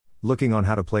Looking on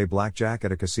how to play blackjack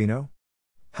at a casino?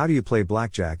 How do you play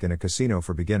blackjack in a casino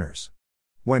for beginners?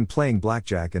 When playing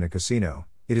blackjack in a casino,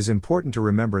 it is important to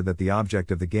remember that the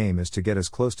object of the game is to get as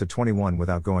close to 21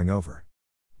 without going over.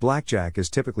 Blackjack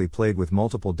is typically played with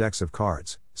multiple decks of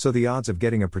cards, so the odds of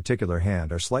getting a particular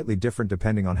hand are slightly different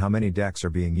depending on how many decks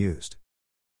are being used.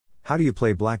 How do you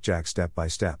play blackjack step by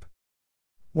step?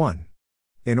 1.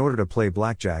 In order to play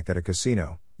blackjack at a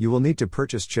casino, you will need to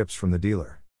purchase chips from the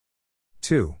dealer.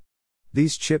 2.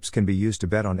 These chips can be used to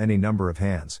bet on any number of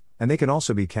hands, and they can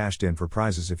also be cashed in for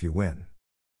prizes if you win.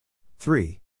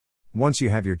 3. Once you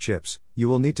have your chips, you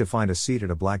will need to find a seat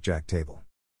at a blackjack table.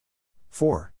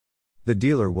 4. The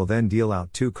dealer will then deal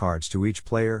out 2 cards to each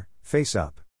player, face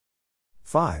up.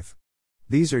 5.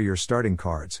 These are your starting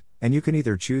cards, and you can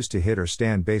either choose to hit or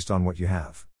stand based on what you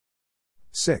have.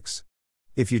 6.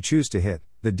 If you choose to hit,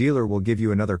 the dealer will give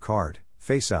you another card,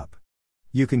 face up.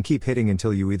 You can keep hitting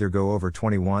until you either go over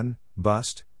 21,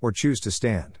 bust, or choose to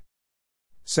stand.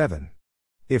 7.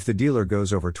 If the dealer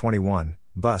goes over 21,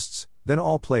 busts, then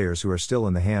all players who are still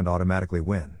in the hand automatically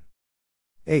win.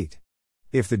 8.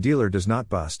 If the dealer does not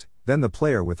bust, then the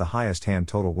player with the highest hand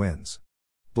total wins.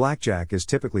 Blackjack is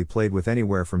typically played with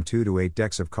anywhere from 2 to 8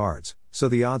 decks of cards, so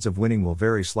the odds of winning will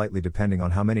vary slightly depending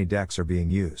on how many decks are being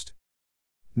used.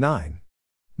 9.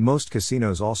 Most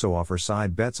casinos also offer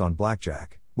side bets on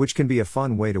blackjack, which can be a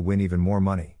fun way to win even more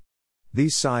money.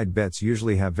 These side bets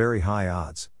usually have very high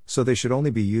odds, so they should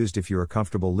only be used if you are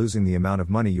comfortable losing the amount of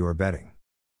money you are betting.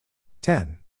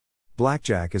 10.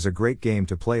 Blackjack is a great game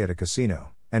to play at a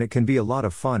casino, and it can be a lot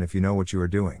of fun if you know what you are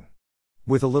doing.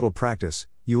 With a little practice,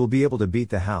 you will be able to beat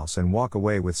the house and walk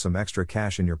away with some extra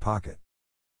cash in your pocket.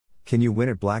 Can you win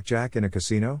at blackjack in a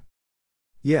casino?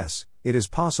 Yes, it is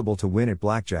possible to win at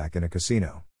blackjack in a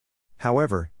casino.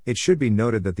 However, it should be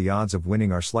noted that the odds of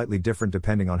winning are slightly different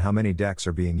depending on how many decks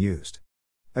are being used.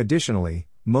 Additionally,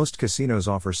 most casinos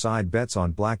offer side bets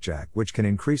on blackjack which can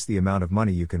increase the amount of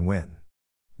money you can win.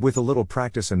 With a little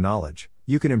practice and knowledge,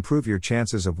 you can improve your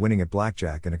chances of winning at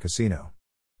blackjack in a casino.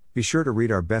 Be sure to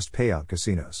read our best payout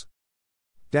casinos.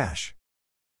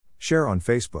 Share on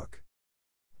Facebook.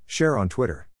 Share on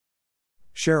Twitter.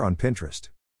 Share on Pinterest.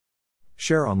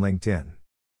 Share on LinkedIn.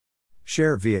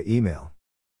 Share via email.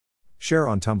 Share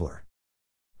on Tumblr.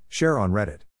 Share on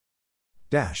Reddit.